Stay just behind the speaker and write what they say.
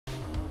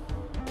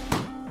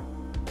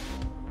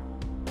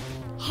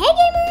Hey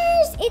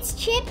gamers, it's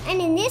Chip, and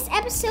in this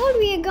episode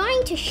we are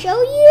going to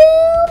show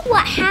you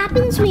what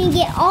happens when you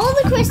get all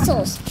the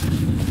crystals.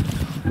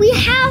 We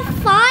have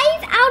 5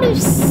 out of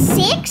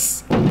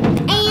 6,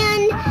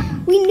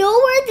 and we know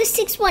where the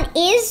 6th one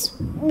is.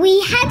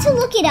 We had to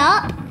look it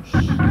up.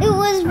 It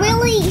was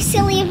really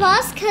silly of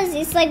us because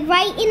it's like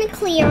right in a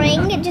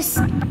clearing, just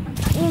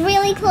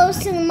really close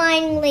to the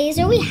mining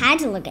laser. We had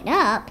to look it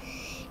up.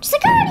 Just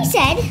like I already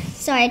said.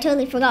 Sorry, I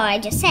totally forgot what I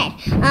just said.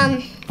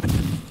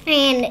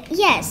 And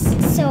yes,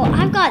 so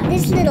I've got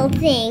this little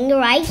thing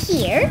right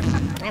here.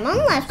 I'm on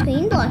the left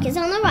screen, Block is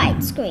on the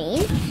right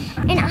screen.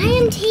 And I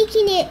am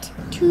taking it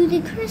to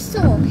the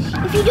crystal.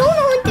 If you don't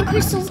know what the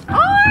crystals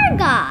are,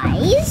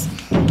 guys,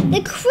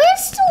 the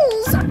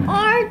crystals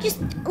are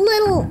just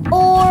little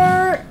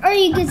ore, or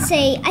you could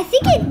say, I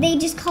think they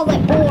just call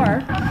it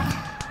ore,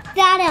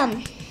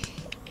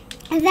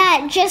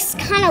 that just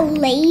kind of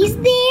lays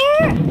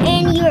there,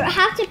 and you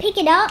have to pick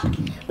it up,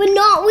 but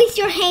not with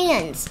your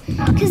hands.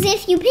 Because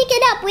if you pick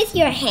it up with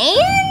your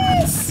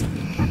hands,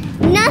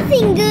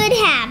 nothing good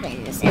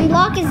happens. And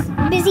Block is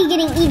busy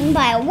getting eaten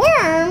by a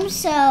worm,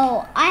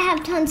 so I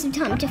have tons of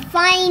time to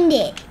find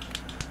it.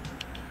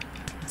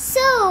 So,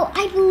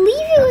 I believe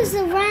it was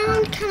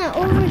around kind of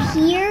over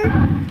here.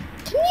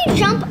 Can you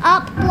jump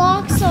up,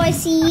 Block, so I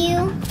see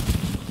you?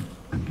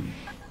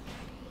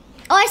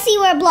 Oh, I see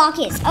where Block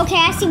is. Okay,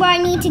 I see where I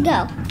need to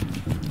go.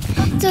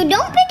 So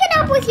don't pick it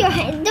up with your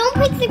hand. Don't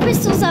pick the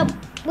crystals up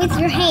with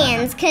your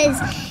hands, because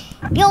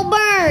you'll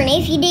burn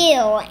if you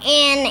do,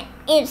 and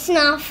it's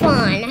not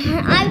fun.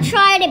 I've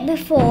tried it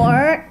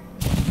before,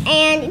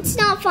 and it's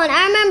not fun.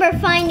 I remember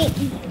finding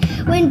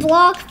when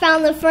Block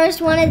found the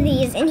first one of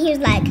these, and he was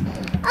like,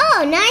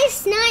 "Oh,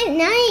 nice,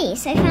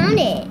 nice! I found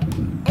it."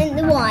 And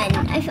the one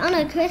I found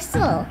a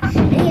crystal,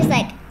 and he was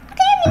like,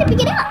 "Okay, I'm gonna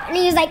pick it up," and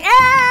he was like,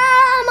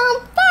 "Ah, I'm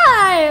on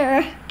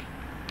fire!"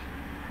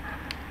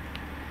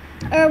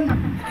 Or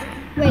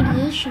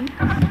radiation,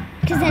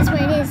 because that's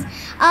what it is.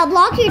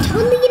 Block, you're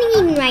totally getting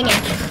eaten right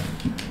now.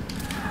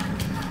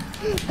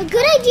 A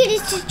good idea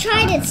is to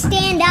try to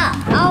stand up.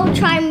 I'll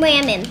try and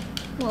ram him.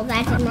 Well,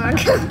 that didn't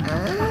work.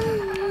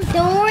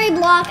 Don't worry,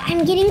 Block.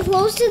 I'm getting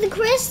close to the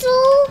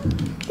crystal.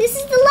 This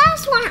is the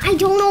last one. I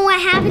don't know what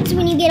happens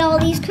when you get all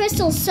these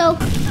crystals, so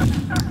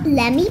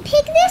let me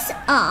pick this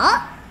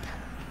up.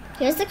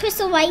 Here's the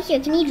crystal right here.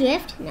 Can you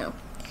drift? No.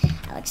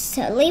 That looks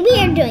totally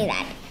weird doing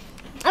that.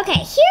 Okay,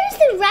 here's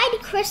the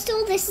red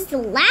crystal. This is the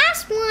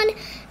last one.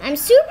 I'm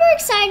super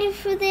excited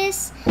for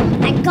this.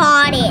 I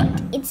got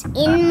it. It's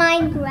in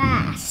my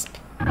grasp.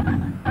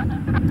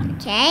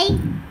 Okay.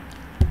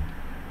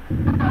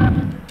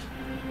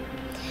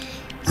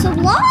 So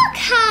Block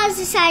has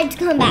decided to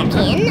come back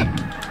in.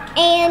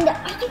 And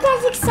are you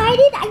guys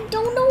excited? I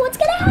don't know what's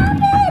going to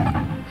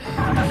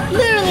happen.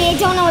 Literally, I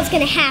don't know what's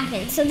going to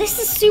happen. So this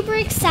is super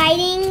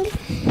exciting.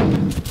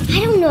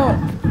 I don't know.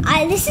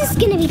 This is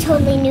going to be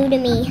totally new to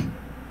me.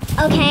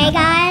 Okay,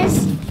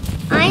 guys,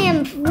 I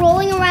am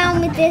rolling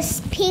around with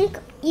this pink,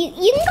 you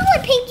can call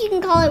it pink, you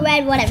can call it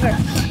red, whatever,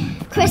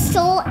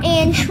 crystal,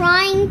 and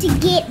trying to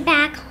get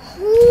back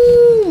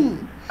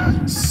home.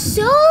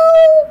 So,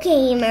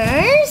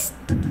 gamers,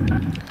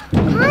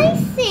 I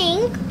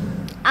think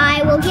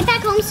I will get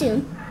back home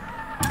soon.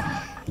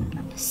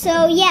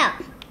 So, yeah,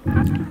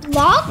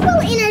 Block will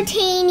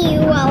entertain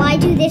you while I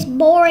do this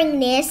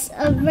boringness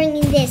of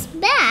bringing this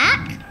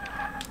back.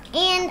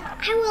 And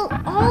I will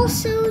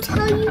also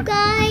tell you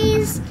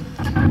guys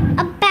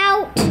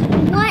about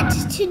what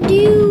to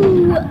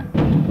do.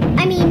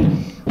 I mean,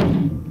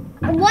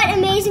 what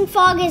Amazing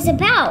Fog is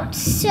about.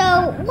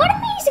 So, what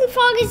Amazing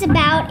Fog is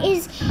about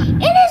is,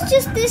 it is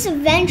just this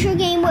adventure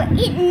game where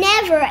it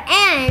never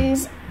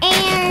ends,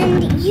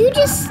 and you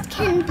just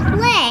can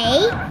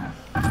play,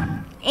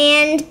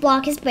 and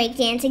Block is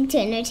breakdancing to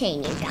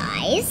entertain you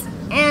guys.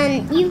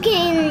 And you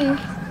can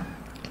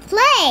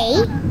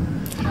play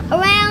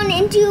around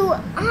and do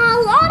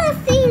a lot of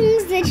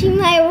things that you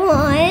might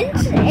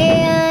want,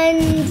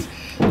 and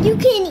you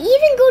can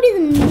even go to the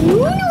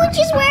moon, which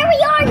is where we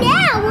are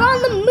now. We're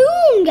on the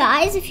moon,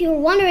 guys, if you were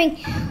wondering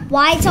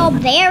why it's all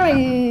bare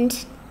and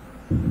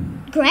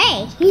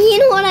gray. You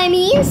know what I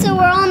mean? So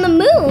we're on the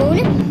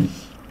moon,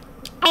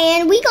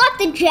 and we got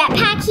the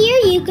jetpack here.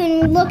 You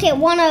can look at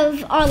one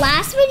of our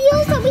last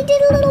videos that we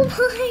did a little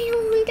while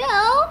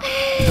ago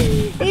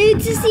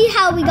to see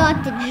how we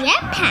got the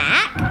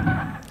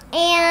jetpack.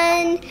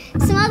 And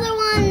some other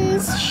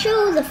ones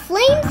show the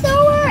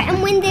flamethrower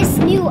and when this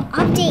new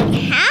update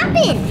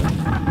happened.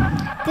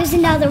 There's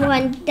another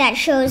one that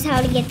shows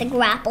how to get the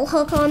grapple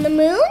hook on the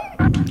moon.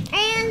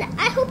 And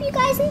I hope you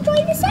guys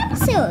enjoyed this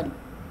episode.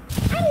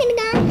 I'm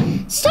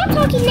gonna stop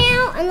talking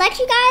now and let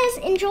you guys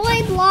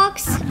enjoy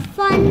Block's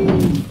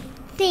fun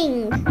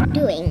thing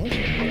doing.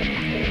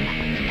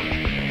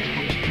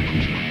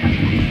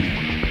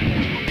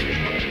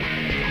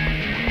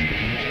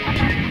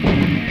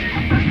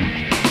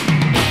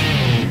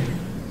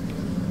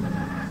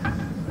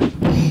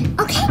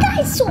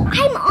 So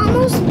I'm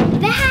almost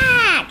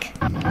back.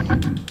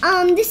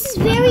 This is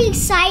very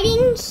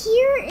exciting.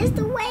 Here is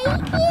the way in.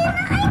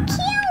 I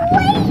can't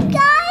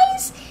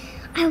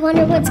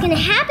wonder what's gonna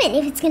happen,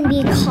 if it's gonna be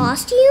a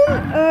costume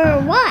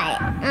or what.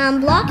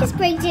 Block is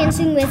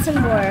breakdancing with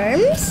some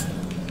worms,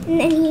 and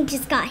then he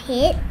just got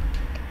hit.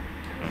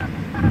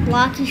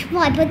 Block, you should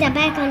probably put that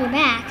back on your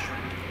back.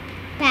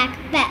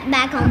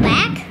 Back on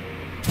back?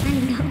 I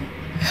don't know.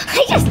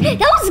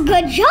 That was a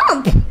good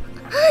jump.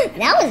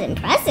 That was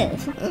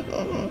impressive.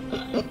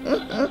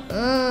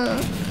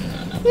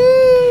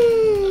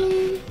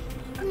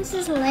 This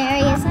is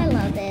hilarious. I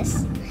love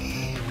this.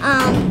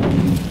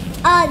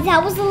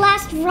 That was the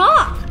last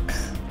rock.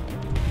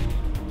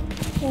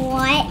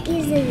 What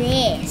is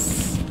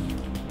this?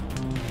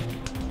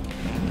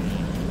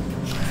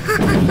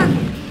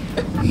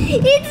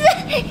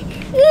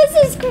 This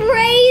is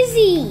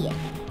crazy.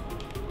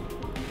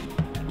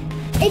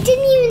 It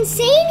didn't even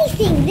say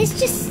anything. This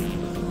just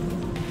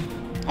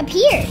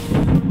appeared.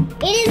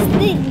 It is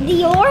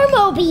the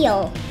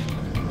Ormobile.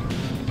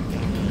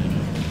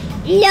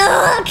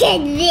 Look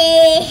at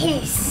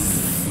this.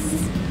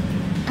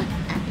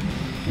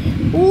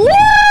 Woo!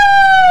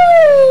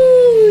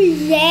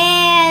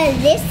 Yeah,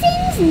 this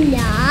thing's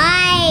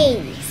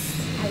nice.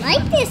 I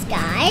like this,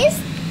 guys.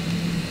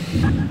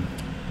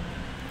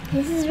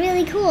 This is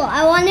really cool.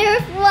 I wonder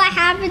what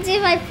happens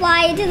if I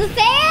fly into the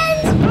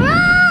fans.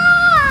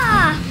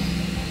 Ah!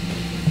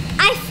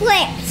 I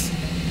flipped.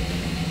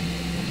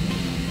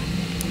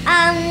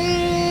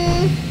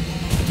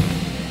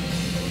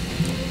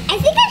 I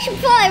think I should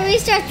probably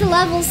restart the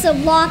level so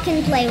Block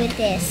can play with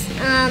this.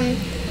 I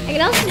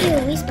could also do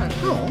a respawn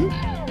home.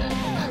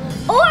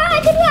 Or I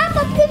could wrap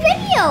up the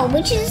video,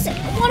 which is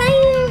what I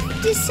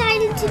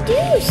decided to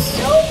do.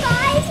 So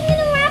guys, I'm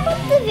gonna wrap up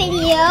the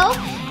video.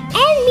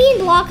 And me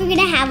and Block are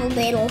gonna have a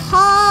little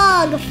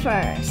hug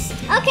first.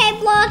 Okay,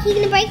 Block, you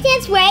gonna break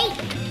dance? Wait,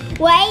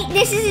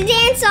 this is a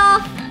dance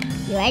off.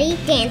 You ready?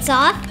 Dance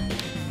off.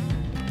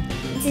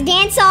 It's a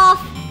dance off.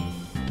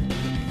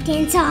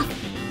 Dance off.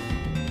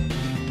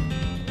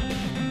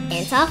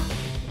 Dance off.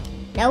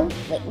 No,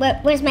 wait,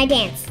 where's my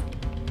dance?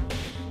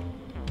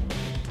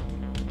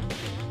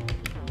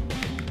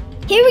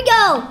 Here we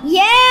go.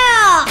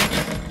 Yeah.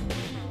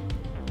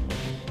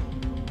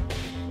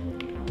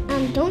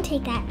 Don't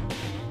take that.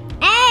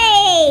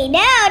 Hey,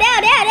 no.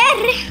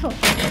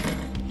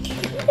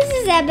 This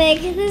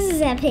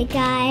is epic,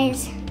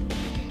 guys.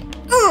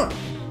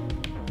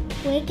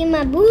 Waking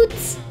my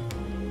boots.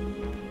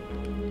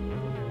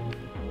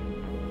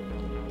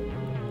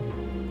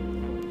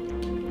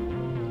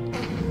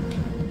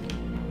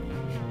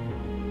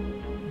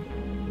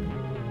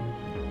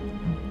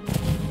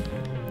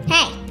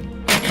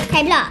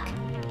 Hey, Block.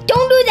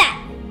 Don't do that.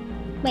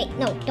 Wait,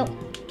 no, don't.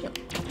 No.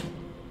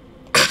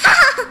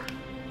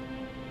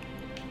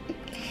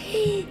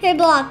 Hey,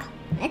 Block.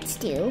 Let's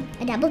do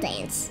a double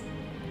dance.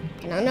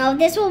 I don't know if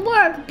this will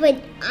work, but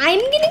I'm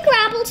gonna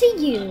grapple to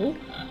you.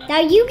 Now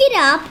you get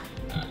up.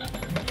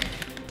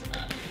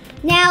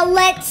 Now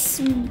let's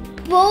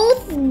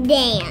both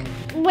dance.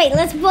 Wait,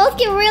 let's both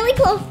get really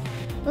close.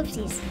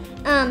 Whoopsies.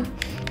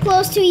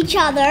 Close to each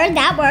other.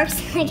 That works,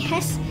 I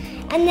guess.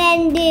 And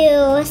then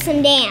do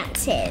some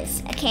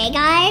dances. Okay,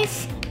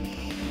 guys?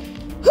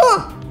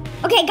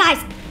 Okay,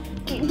 guys.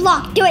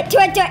 Block, do it.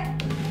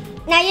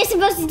 Now you're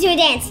supposed to do a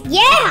dance.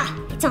 Yeah!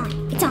 It's on.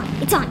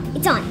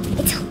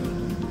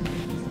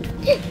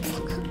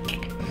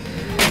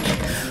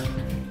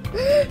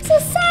 So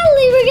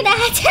sadly, we're gonna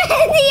have to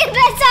end the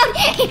episode.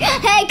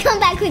 Hey, come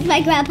back with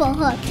my grapple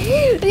hook.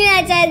 We're gonna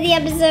have to end the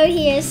episode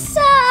here.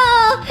 So,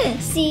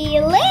 see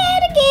you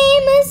later,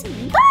 gamers.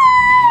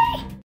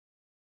 Bye!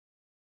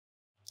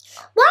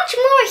 Watch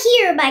more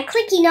here by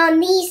clicking on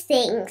these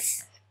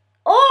things.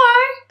 Or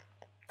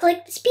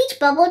click the speech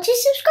bubble to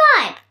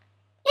subscribe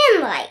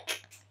and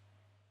like.